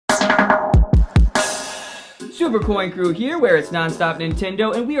Super Coin Crew here, where it's non-stop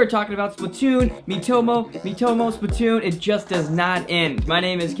Nintendo, and we are talking about Splatoon, Miitomo, Splatoon. It just does not end. My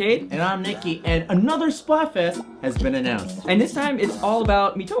name is Cade. And I'm Nikki, and another Splatfest has been announced. And this time, it's all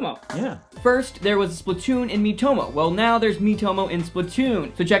about Miitomo. Yeah. First, there was Splatoon in Miitomo. Well, now there's Miitomo in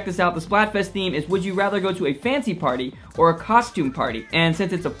Splatoon. So check this out, the Splatfest theme is, would you rather go to a fancy party or a costume party? And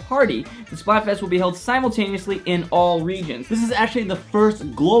since it's a party, the Splatfest will be held simultaneously in all regions. This is actually the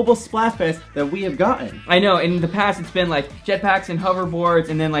first global Splatfest that we have gotten. I know, in the past it's been like jetpacks and hoverboards,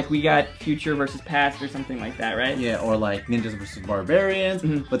 and then like we got future versus past or something like that, right? Yeah, or like ninjas versus barbarians.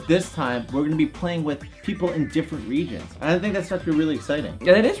 But this time, we're going to be playing with people in different regions. And I think that's actually really exciting.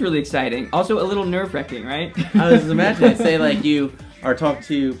 Yeah, that is really exciting. Also a little nerve-wracking, right? I was imagining, say like you are talking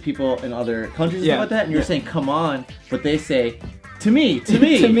to people in other countries and stuff like that, and you're saying, come on, but they say, to me, to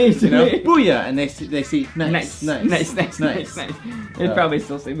me, to me, you know, me. Booyah, and they see, nice. They'd probably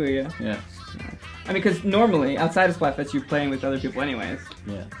still say booyah. Yeah. I mean, because normally, outside of Splatfest, you're playing with other people anyways.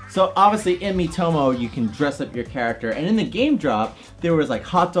 Yeah. So obviously in Miitomo, you can dress up your character, and in the game drop, there was like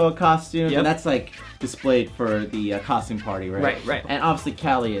hot dog costumes, and that's like displayed for the costume party, right? Right. And obviously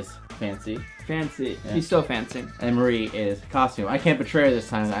Callie is fancy. Fancy. Yeah. He's so fancy. And Marie is costume. I can't betray her this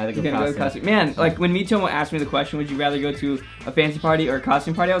time. I had to go costume. Man, like when Miitomo asked me the question, would you rather go to a fancy party or a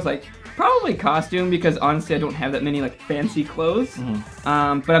costume party? I was like, probably costume, because honestly I don't have that many like fancy clothes. But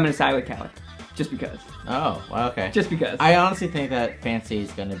I'm gonna side with Callie. Just because. Oh, well, okay. Just because. I honestly think that fancy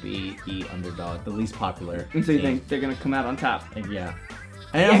is gonna be the underdog, the least popular. And so you think they're gonna come out on top? Yeah.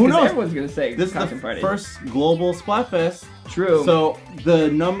 And who knows? Everyone's gonna say this is the party. first global Splatfest. True. So the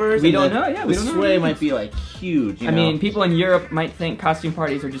numbers we don't know. Yeah, we don't know. The sway might be like huge. I mean, people in Europe might think costume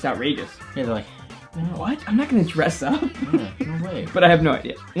parties are just outrageous. Yeah, they're like, what? I'm not gonna dress up. Yeah, no way. But I have no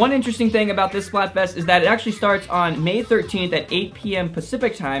idea. One interesting thing about this Splatfest is that it actually starts on May 13th at 8 p.m.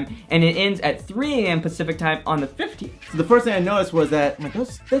 Pacific time, and it ends at 3 a.m. Pacific time on the 15th. So the first thing I noticed was that, I'm like,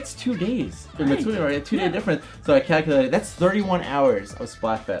 that's 2 days in between, right? A 2-day difference. So I calculated, that's 31 hours of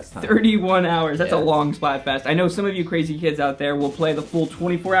Splatfest time. 31 hours. That's a long Splatfest. I know some of you crazy kids out there will play the full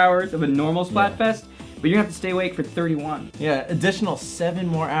 24 hours of a normal Splatfest. But you're gonna have to stay awake for 31. Yeah, additional 7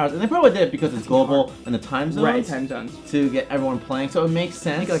 more hours. And they probably did it because it's global and the time zones. Right, time zones. To get everyone playing, so it makes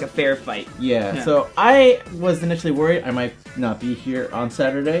sense. Make it like a fair fight. Yeah, so I was initially worried I might not be here on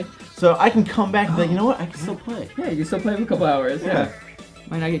Saturday. So I can come back and be like, you know what, I can still play. Yeah, you can still play for a couple hours. Yeah.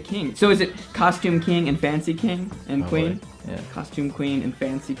 Might not get king. So is it costume king and fancy king and queen? Yeah. Costume queen and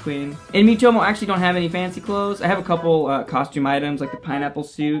fancy queen. In Miitomo, I actually don't have any fancy clothes. I have a couple costume items, like the pineapple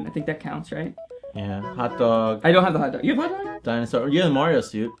suit. I think that counts, right? Yeah, hot dog. I don't have the hot dog. You have hot dog? Dinosaur. You have the Mario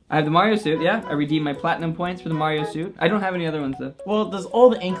suit. I have the Mario suit, yeah. I redeemed my platinum points for the Mario suit. I don't have any other ones, though. Well, does all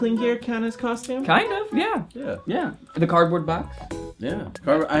the Inkling gear count as costume? Kind of, yeah. Yeah. The cardboard box? Yeah.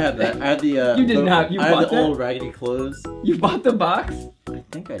 I have that. I had the... you did not. You bought that? I had the old raggedy clothes. You bought the box? I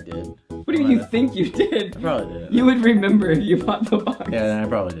think I did. What do you think you did? I probably did. You would remember if you bought the box. Yeah, then I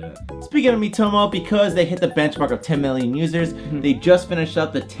probably did. Speaking of Miitomo, because they hit the benchmark of 10 million users, they just finished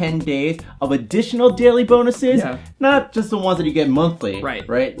up the 10 days of additional daily bonuses. Yeah. Not just the ones that you get monthly.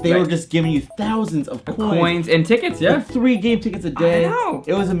 Right? They were just giving you thousands of coins and tickets, yeah. Like 3 game tickets a day. I know.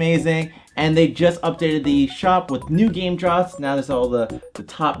 It was amazing. And they just updated the shop with new game drops. Now there's all the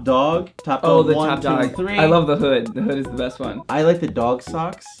top dog. Top dog the 1, top 2, dog. and 3. I love the hood. The hood is the best one. I like the dog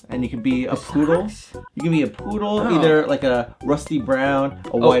socks. And you can be a poodle. Socks? You can be a poodle, either like a rusty brown,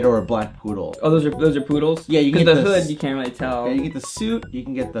 a white, or a black poodle. Oh, those are poodles? Yeah, you get the hood, you can't really tell. Yeah, you get the suit, you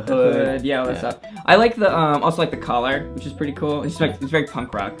can get the hood. Yeah, all that stuff. I like the also like the collar, which is pretty cool. It's very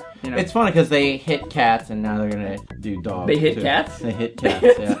punk rock. You know? It's funny because they hit cats, and now they're gonna do dogs. They hit too. cats? They hit cats.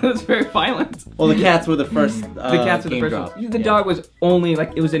 Yeah. It's very violent. Well, the cats were the first. The cats were the first drop. The dog was only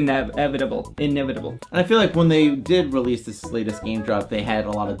like it was inevitable. And I feel like when they did release this latest game drop, they had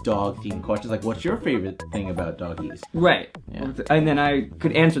a lot of dog themed questions, like, "What's your favorite thing about doggies?" Right. Yeah. And then I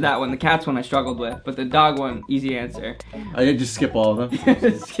could answer that one. The cats one I struggled with, but the dog one, easy answer. I did just skip all of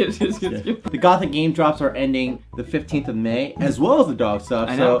them. skip. The Gothic game drops are ending the 15th of May, as well as the dog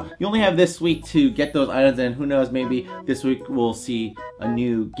stuff. So you only have this week to get those items, and who knows, maybe this week we'll see a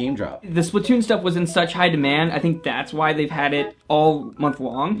new game drop. The Splatoon stuff was in such high demand. I think that's why they've had it all month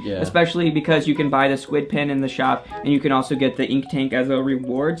long. Yeah. Especially because you can buy the squid pin in the shop, and you can also get the ink tank as a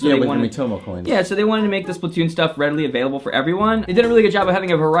reward. So yeah, with the Miitomo coins. Yeah, so they wanted to make the Splatoon stuff readily available for everyone. They did a really good job of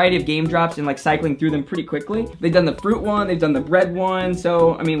having a variety of game drops and like cycling through them pretty quickly. They've done the fruit one, they've done the bread one.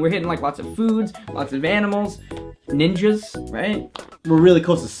 So, I mean, we're hitting like lots of foods, lots of animals, ninjas, right? We're really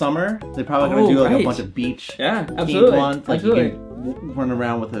close to summer. They're probably going to do like a bunch of beach absolutely. ones. Like absolutely. You can run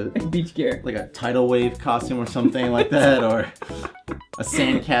around with a beach gear, like a tidal wave costume or something like that, or a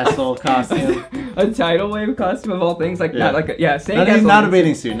sandcastle costume. A tidal wave costume of all things, like not like a, sandcastle. Not a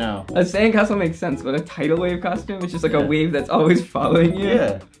bathing suit, no. A sandcastle makes sense, but a tidal wave costume is just like a wave that's always following you.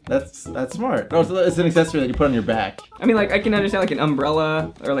 Yeah, that's smart. Oh, so it's an accessory that you put on your back. I mean, like I can understand like an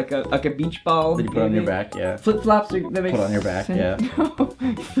umbrella or like a beach ball. That you put on your back, yeah. Flip flops that makes put on your back, yeah.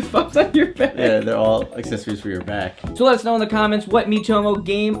 Flip flops on your back. Yeah, they're all accessories for your back. So let us know in the comments what Miitomo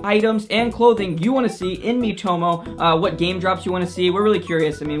game items and clothing you want to see in Miitomo. What game drops you want to see. We're really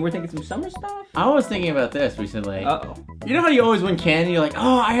curious. I mean, we're thinking some summer stuff. I was thinking about this recently. Uh-oh. You know how you always win candy? You're like,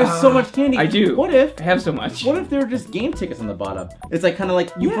 oh, I have so much candy. I do. What if I have so much? What if there were just game tickets on the bottom? It's like kind of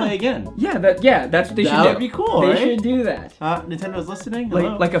like you play again. Yeah, that's what they should do. That would be cool, right? They should do that. Nintendo's listening.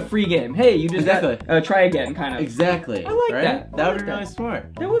 Hello? Like a free game. Hey, you just got try again, kind of. Exactly. I like that. That would be really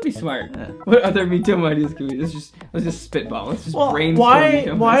smart. That would be smart. Yeah. What other Miitomo ideas can we? Let's just spitball. Let's just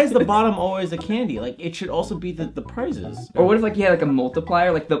brainstorm. Why is the bottom always a candy? Like it should also be the prizes. Or what if like you had like a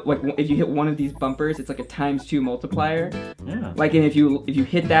multiplier? Like if you hit one of these bumpers, it's like a ×2 multiplier. Yeah. Like and if you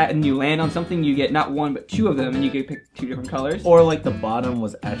hit that and you land on something, you get not one but two of them, and you can pick 2 different colors. Or like the bottom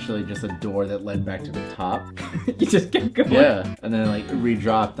was actually just a door that led back to the top. You just kept going. Yeah, and then like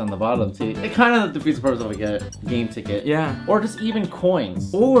redropped on the bottom too. It kind of defeats the purpose of like a game ticket. Yeah. Or just even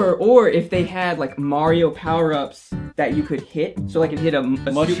coins. Or if they had like Mario power-ups that you could hit, so like if you hit a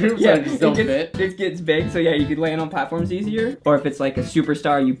mushrooms just don't fit. It gets big, so yeah, you could land on platforms easier. Or if it's like a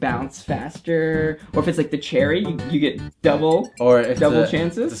superstar, you bounce faster. Or if it's like the cherry, you get double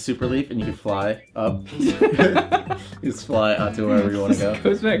chances. It's a super leaf and you can fly up. Just fly out to wherever you want to go.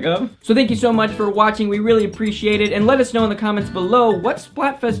 Goes back up. So thank you so much for watching. We really appreciate it. And let us know in the comments below what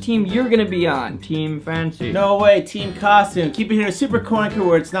Splatfest team you're going to be on. Team Fancy. No way, Team Costume. Keep it here, Super Coin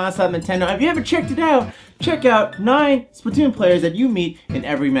where it's non-stop Nintendo. Have you ever checked it out? Check out 9 Splatoon players that you meet in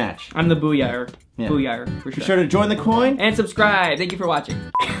every match. I'm the Booyah. Yeah. Booyah, for sure. Be sure to join the coin. And subscribe. Thank you for watching.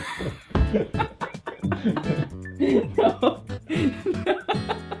 No.